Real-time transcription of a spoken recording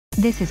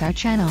This is our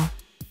channel.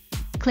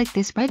 Click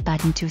this red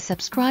button to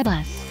subscribe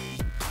us.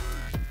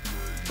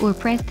 Or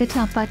press the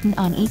top button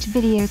on each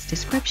video's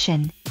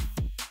description.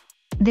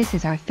 This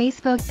is our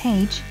Facebook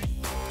page.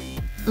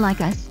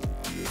 Like us.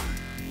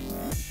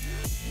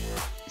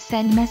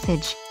 Send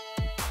message.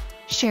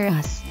 Share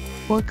us.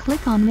 Or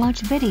click on watch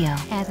video.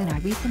 As in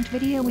our recent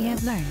video we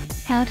have learned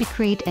how to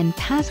create an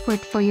password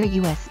for your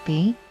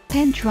USB,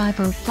 pen drive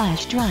or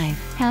flash drive,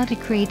 how to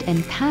create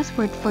an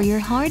password for your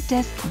hard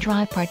disk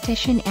drive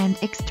partition and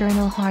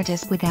external hard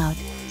disk without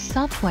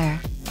software,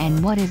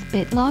 and what is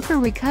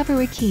BitLocker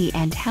recovery key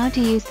and how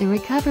to use the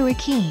recovery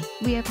key.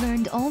 We have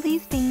learned all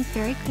these things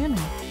very clearly.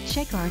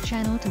 Check our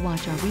channel to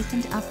watch our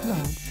recent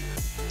uploads.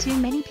 Too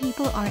many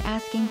people are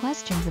asking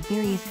questions of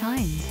various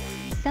kinds.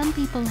 Some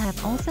people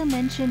have also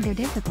mentioned their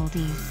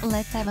difficulties.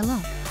 Let's have a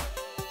look.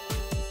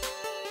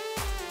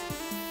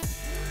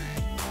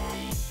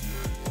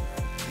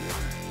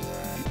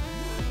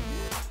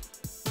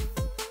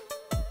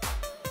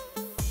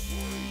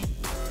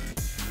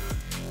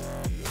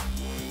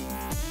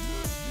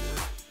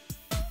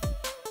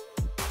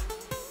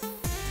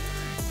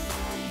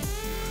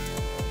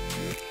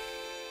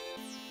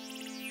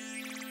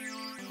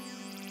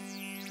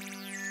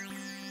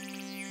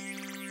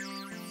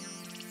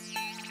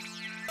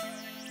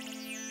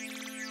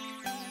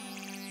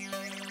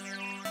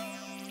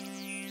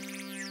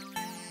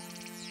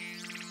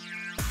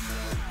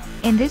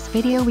 In this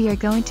video we are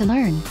going to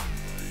learn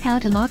how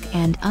to lock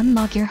and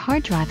unlock your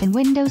hard drive in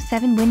Windows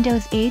 7,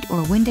 Windows 8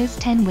 or Windows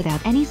 10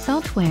 without any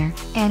software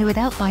and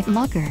without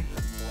BitLocker.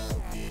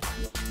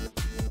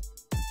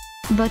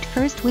 But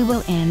first we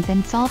will end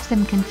and solve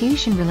some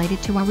confusion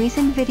related to our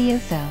recent video.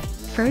 So,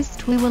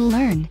 first we will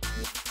learn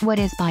what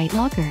is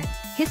BitLocker,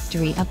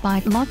 history of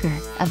BitLocker,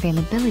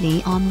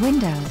 availability on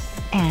Windows,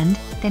 and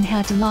then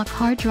how to lock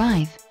hard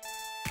drive.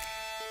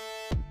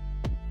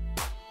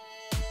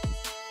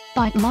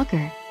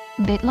 BitLocker.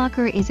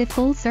 BitLocker is a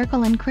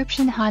full-circle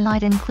encryption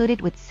highlight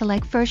included with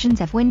select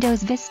versions of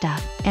Windows Vista,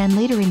 and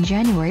later in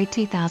January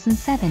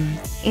 2007.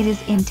 It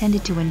is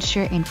intended to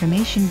ensure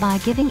information by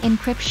giving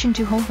encryption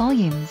to whole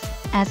volumes.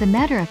 As a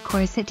matter of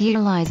course it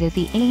utilizes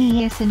the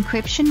AES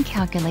encryption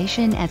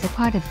calculation as a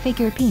part of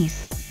figure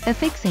piece,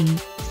 affixing,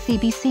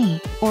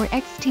 CBC, or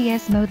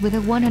XTS mode with a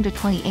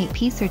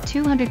 128-piece or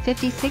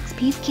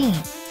 256-piece key.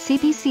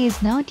 CBC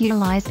is not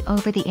utilized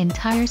over the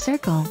entire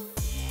circle.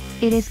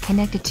 It is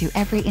connected to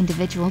every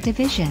individual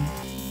division.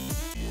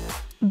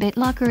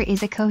 BitLocker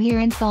is a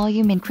coherent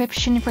volume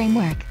encryption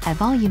framework. A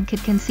volume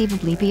could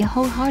conceivably be a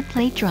whole hard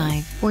plate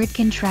drive, or it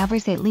can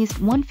traverse at least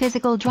one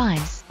physical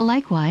drive.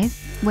 Likewise,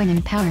 when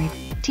empowered,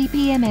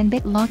 TPM and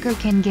BitLocker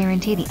can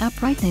guarantee the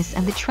uprightness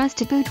of the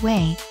trusted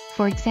bootway,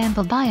 for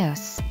example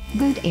BIOS,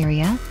 boot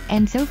area,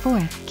 and so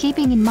forth,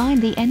 keeping in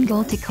mind the end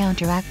goal to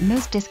counteract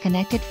most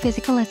disconnected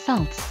physical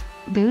assaults,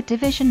 boot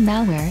division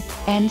malware,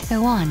 and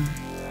so on.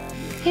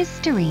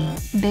 History.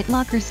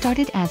 BitLocker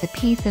started as a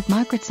piece of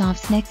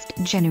Microsoft's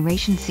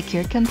next-generation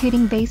secure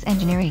computing base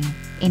engineering.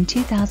 In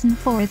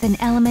 2004 as an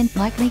element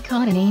likely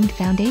codenamed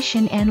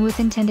Foundation and was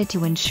intended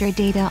to ensure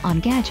data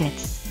on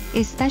gadgets,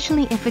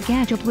 especially if a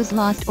gadget was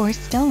lost or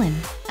stolen.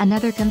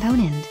 Another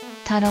component,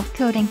 titled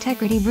Code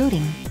Integrity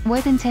Routing,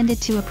 was intended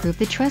to approve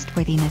the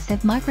trustworthiness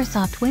of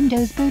Microsoft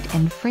Windows boot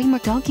and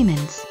framework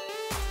documents.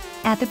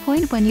 At the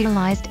point when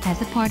utilized as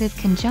a part of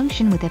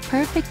conjunction with a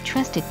perfect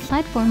trusted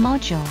platform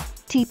module,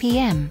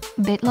 TPM,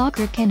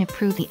 BitLocker can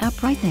approve the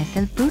uprightness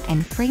of boot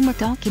and framework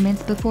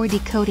documents before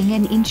decoding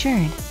an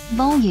insured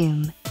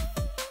volume.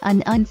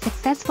 An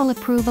unsuccessful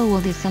approval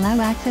will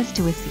disallow access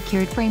to a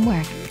secured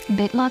framework.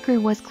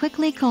 BitLocker was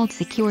quickly called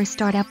Secure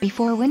Startup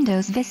before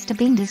Windows Vista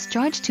being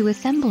discharged to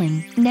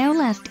assembling. Now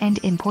last and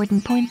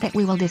important point that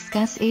we will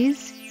discuss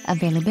is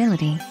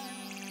availability.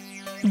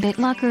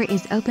 BitLocker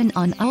is open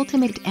on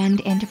Ultimate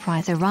and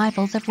Enterprise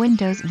arrivals of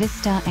Windows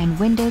Vista and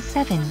Windows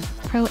 7,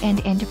 Pro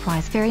and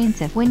Enterprise variants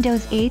of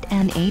Windows 8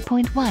 and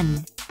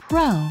 8.1,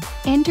 Pro,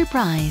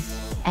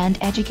 Enterprise, and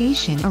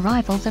Education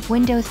arrivals of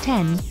Windows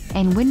 10,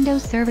 and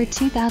Windows Server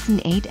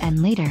 2008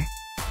 and later.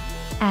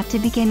 To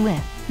begin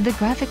with, the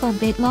graphical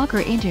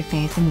BitLocker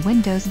interface in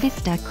Windows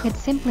Vista could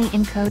simply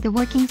encode the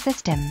working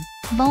system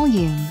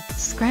volume.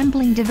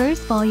 Scrambling diverse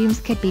volumes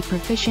could be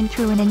proficient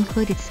through an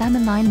included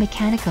sum-inline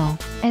mechanical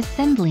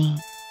assembly.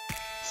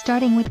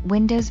 Starting with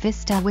Windows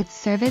Vista with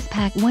Service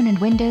Pack 1 and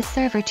Windows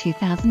Server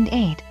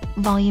 2008,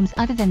 volumes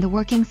other than the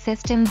working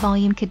system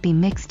volume could be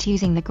mixed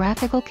using the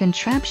graphical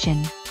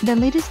contraption. The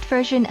latest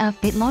version of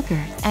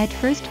BitLocker, at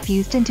first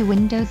fused into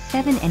Windows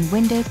 7 and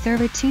Windows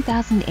Server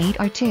 2008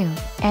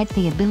 R2, adds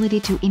the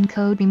ability to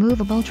encode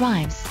removable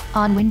drives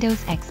on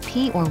Windows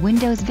XP or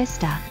Windows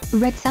Vista.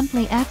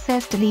 Read-simply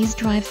access to these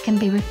drives can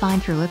be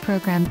refined through a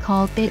program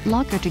called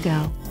BitLocker to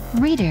Go.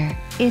 Reader,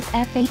 if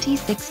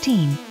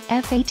FAT16,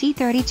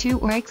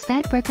 FAT32 or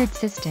exFAT record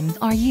systems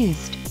are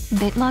used.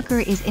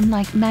 BitLocker is in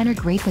like manner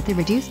great with the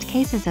reduced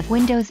cases of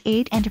Windows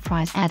 8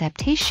 Enterprise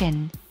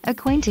adaptation.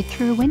 Acquainted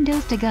through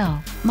Windows to Go,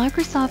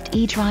 Microsoft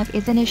eDrive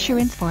is an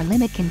assurance for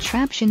limit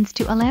contraptions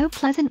to allow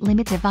pleasant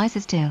limit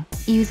devices to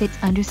use its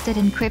understood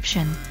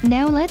encryption.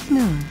 Now let's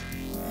move.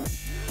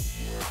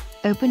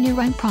 Open your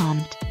run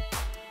prompt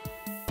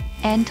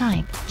and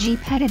type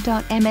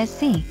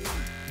gpeta.msc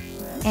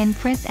and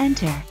press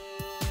enter.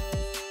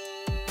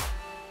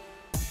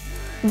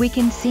 We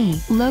can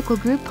see local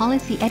group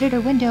policy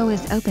editor window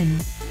is open.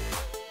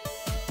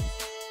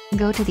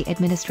 Go to the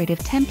administrative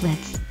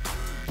templates.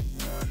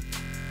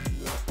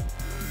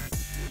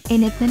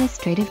 In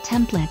administrative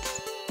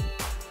templates,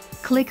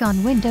 click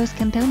on Windows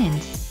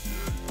Components,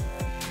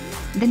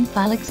 then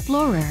File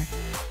Explorer.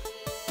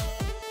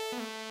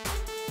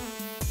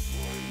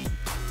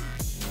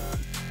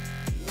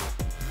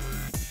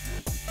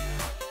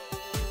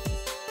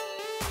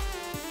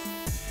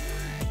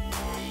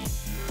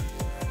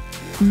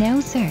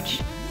 Now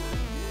search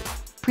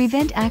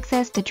Prevent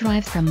access to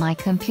drives from my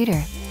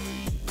computer.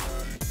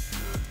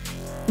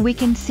 We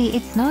can see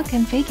it's not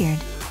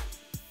configured.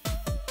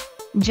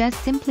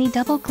 Just simply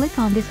double-click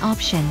on this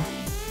option.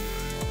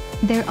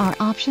 There are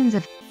options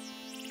of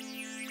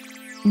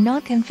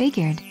Not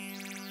configured,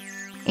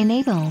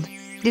 Enabled,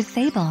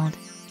 Disabled.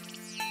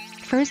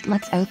 First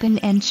let's open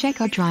and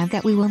check our drive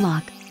that we will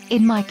lock.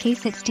 In my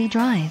case it's D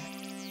drive.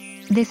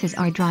 This is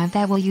our drive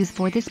that we'll use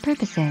for this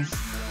purposes.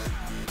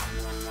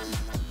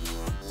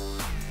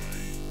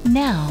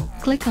 Now,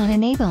 click on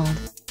Enabled.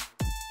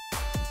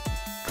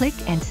 Click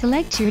and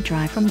select your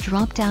drive from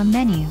drop-down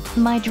menu.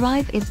 My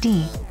drive is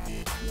D.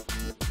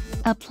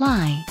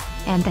 Apply,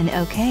 and then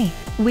OK.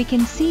 We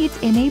can see it's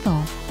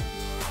enabled.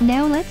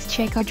 Now let's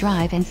check our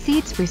drive and see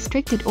it's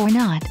restricted or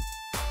not.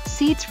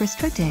 See it's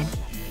restricted.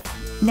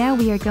 Now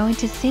we are going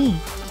to see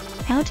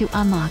how to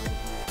unlock.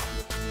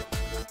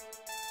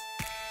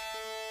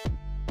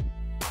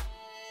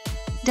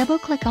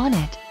 Double-click on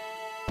it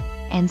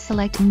and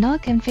select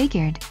Not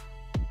configured.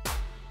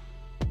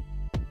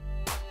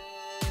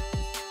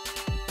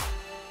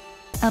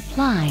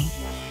 Apply,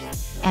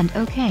 and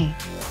OK.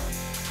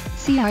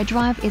 See our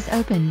drive is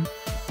open.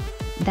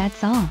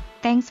 That's all.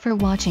 Thanks for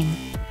watching.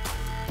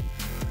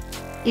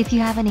 If you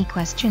have any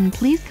question,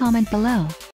 please comment below.